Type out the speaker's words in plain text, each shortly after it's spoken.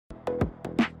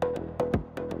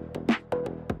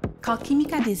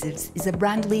Colquímica Adhesives is a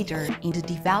brand leader in the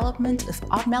development of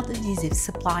hot melt adhesives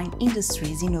supplying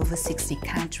industries in over 60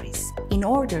 countries. In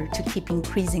order to keep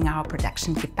increasing our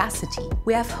production capacity,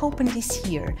 we have opened this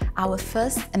year our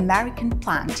first American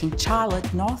plant in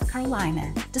Charlotte, North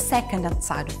Carolina, the second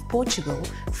outside of Portugal,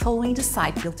 following the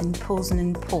site built in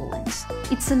Poznań, Poland.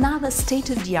 It's another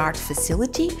state-of-the-art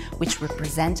facility which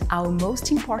represents our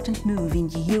most important move in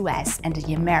the US and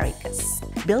the Americas.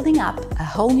 Building up a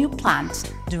whole new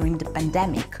plant during the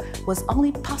pandemic was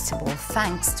only possible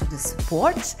thanks to the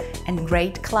support and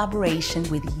great collaboration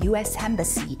with the US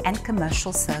Embassy and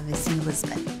Commercial Service in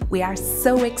Lisbon. We are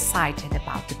so excited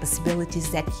about the possibilities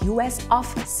that US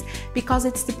offers because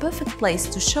it's the perfect place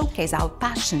to showcase our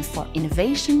passion for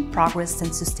innovation, progress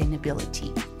and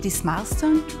sustainability. This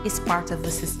milestone is part of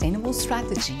a sustainable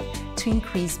strategy to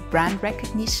increase brand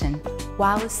recognition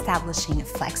while establishing a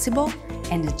flexible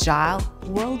and agile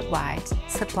worldwide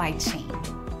supply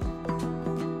chain.